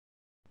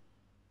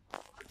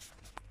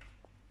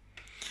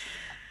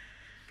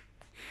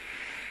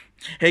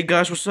Hey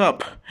guys, what's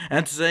up?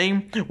 And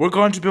today we're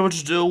going to be able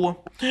to do 1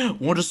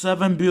 to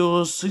 7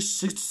 build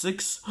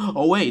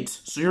 66608.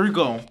 So here we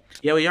go.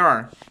 Yeah, we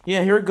are.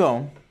 Yeah, here we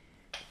go.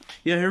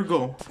 Yeah, here we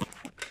go.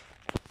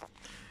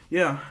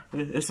 Yeah,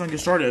 it's time to get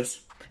started.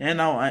 And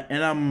now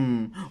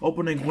I'm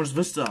opening Windows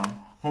Vista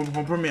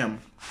Home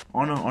Premium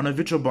on a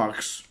virtual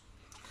box.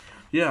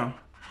 Yeah.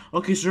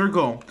 Okay, so here we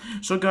go.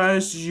 So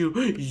guys, you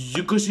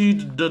can see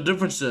the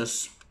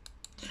differences.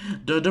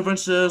 The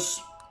differences.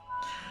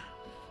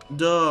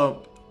 The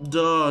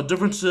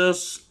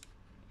differences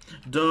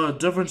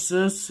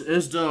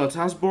is the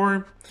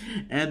taskbar,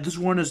 and this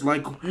one is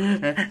like,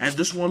 and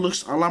this one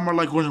looks a lot more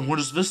like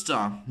Windows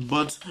Vista,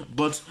 but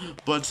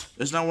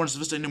it's not Windows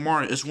Vista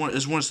anymore. It's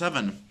Windows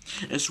 7.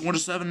 It's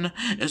Windows 7.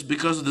 It's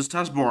because of this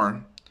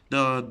taskbar,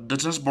 the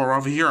taskbar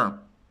over here.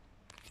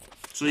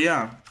 So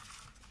yeah.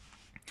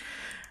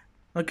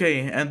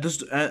 Okay, and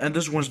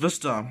this one's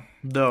Vista,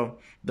 the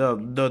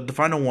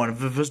final one,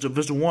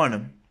 Vista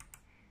 1.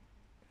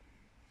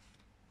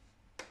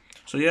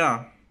 So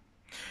yeah,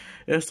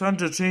 it's time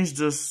to change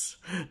this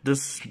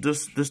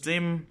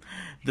theme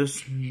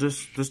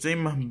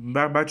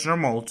back to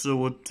normal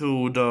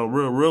to the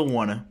real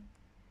one.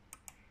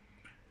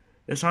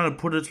 It's time to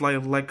put it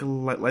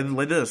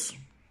like this.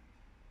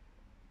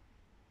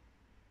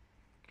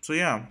 So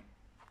yeah.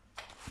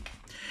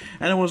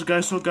 Anyways,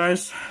 guys,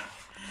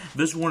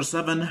 this Windows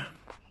 7.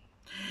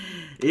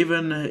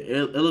 Even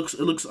it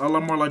looks a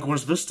lot more like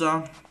Windows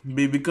Vista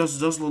because it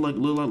does look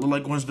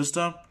like Windows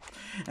Vista.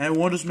 And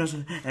Windows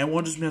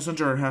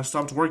Messenger has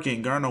stopped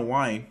working. I don't know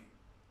why.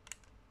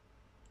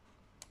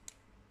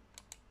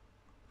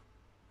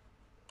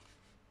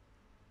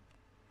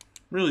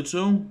 Really,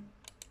 too?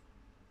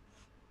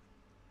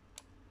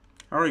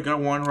 I already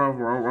got one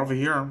over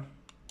here.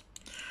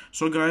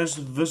 So guys,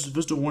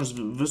 Vista 1 is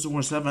Vista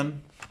 1.7,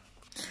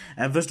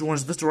 and Vista 1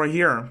 is Vista right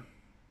here.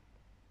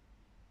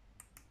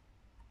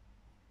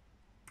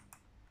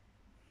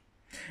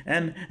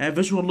 And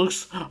this one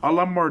looks a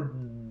lot more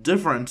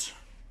different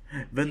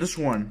than this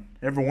one.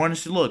 Everyone,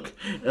 see, look,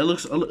 it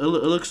looks a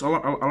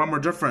lot more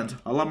different,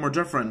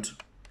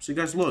 So you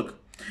guys look,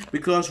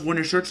 because when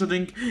you're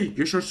searching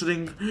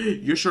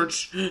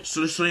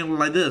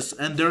like this,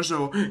 and there's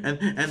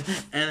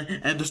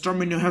and the start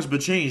menu has been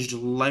changed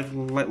like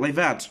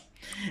that.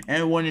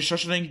 And when you're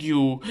searching,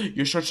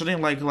 you're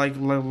searching like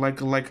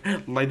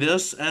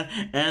this,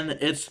 and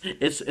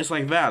it's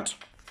like that.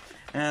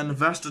 And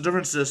that's the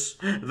differences.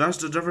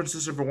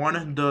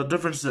 Everyone. The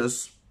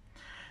differences.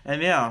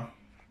 And yeah.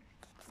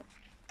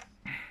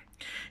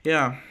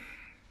 Yeah.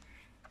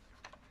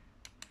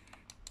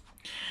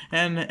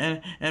 And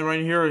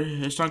right here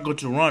it's not going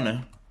to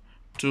run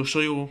to show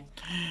you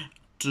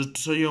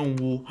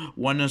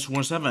when it's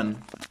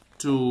 1.7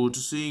 to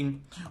see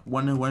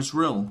when it's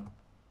real.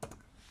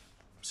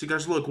 See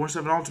guys, look,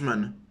 1.7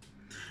 Ultimate.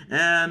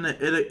 And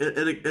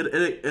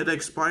it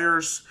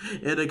expires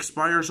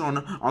on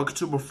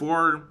October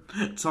 4,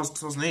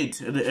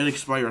 2008. It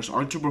expires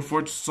October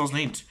 4,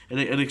 2008.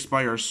 It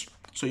expires.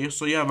 So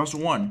yeah, that's the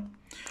one.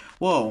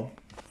 Whoa.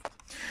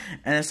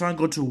 And it's not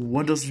go to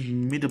Windows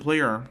Media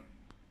Player.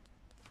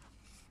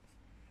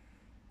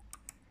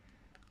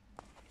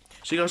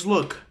 So you guys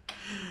look.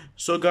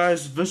 So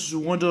guys, this is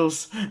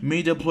Windows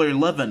Media Player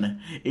 11,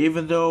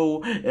 even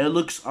though it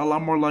looks a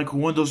lot more like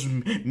Windows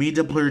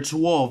Media Player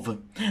 12.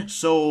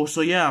 So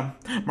yeah,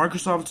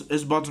 Microsoft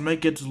is about to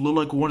make it look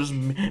like Windows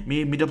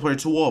Media Player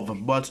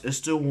 12, but it's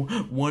still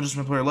Windows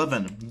Media Player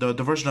 11. The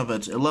version of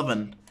it,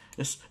 11.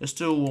 It's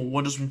still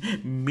Windows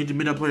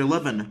Media Player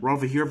 11. Right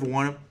over here,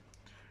 everyone.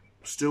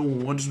 Still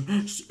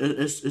Windows.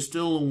 It's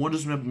still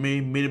Windows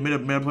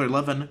Media Player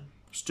 11.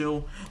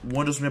 Still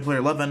Windows Media Player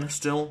 11.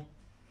 Still.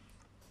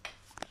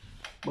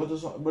 But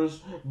it's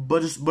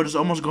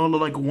almost gonna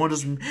look like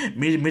Windows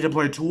Media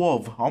Player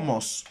 12,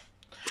 almost.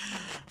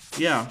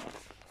 Yeah.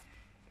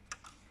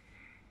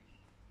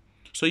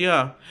 So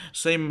yeah,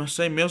 same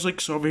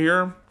music over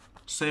here,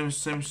 same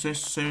things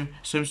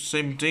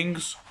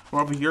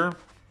over here,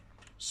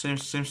 same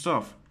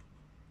stuff.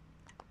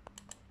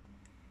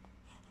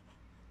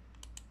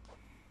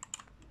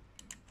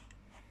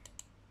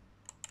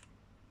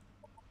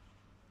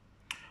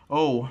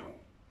 Oh,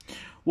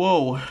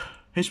 whoa.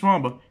 Hey,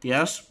 Small,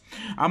 yes?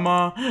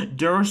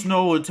 There's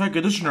no tech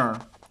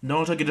editioner.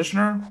 No tech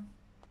editioner?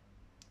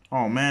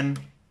 Oh, man.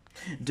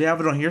 They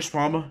have it on here,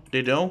 Small.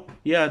 They do?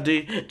 Yeah,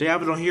 they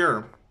have it on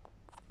here.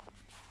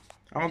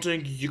 I don't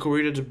think you can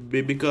read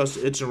it because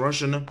it's in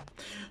Russian.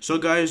 So,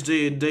 guys,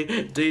 they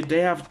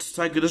have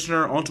tech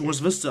editioner onto Windows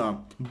Vista,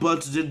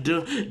 but they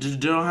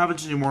don't have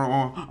it anymore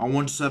on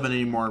 1.7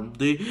 anymore.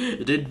 They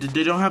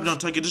don't have no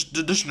tech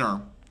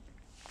editioner.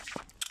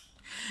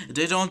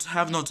 They don't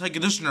have no tech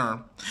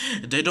editioner.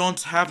 They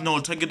don't have no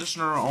tech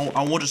editioner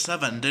on Windows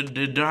 7. They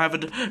don't have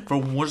it for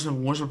Windows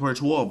Player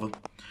 12.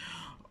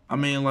 I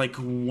mean, like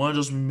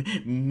Windows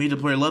Media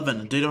Player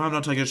 11. They don't have no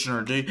tech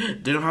editioner. They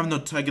don't have no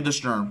tech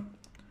editioner.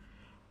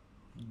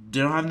 They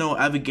don't have no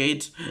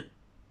Navigate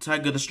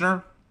tech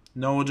editioner.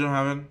 No, they don't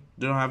have it.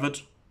 They don't have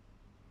it.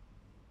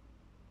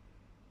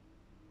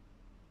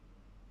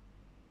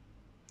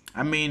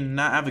 I mean,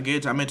 not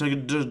advocate. I mean,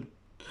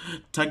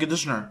 tech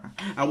conditioner.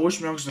 I wish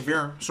me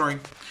severe. Sorry.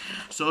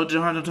 So, do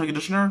you have a tech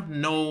conditioner?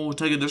 No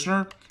tech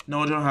conditioner.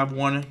 No, I don't have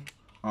one.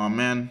 Oh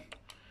man.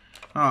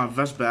 Ah,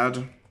 that's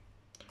bad.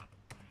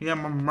 Yeah,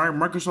 my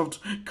Microsoft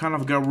kind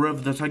of got rid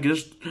of the tech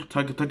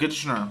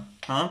conditioner.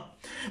 Huh?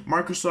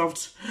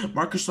 Microsoft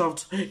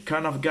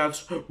kind of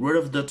got rid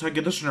of the tech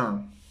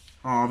conditioner.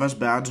 Oh, that's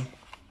bad.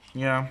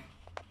 Yeah.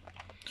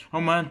 Oh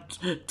man,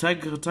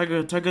 tech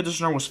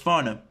conditioner was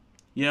fun.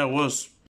 Yeah, it was.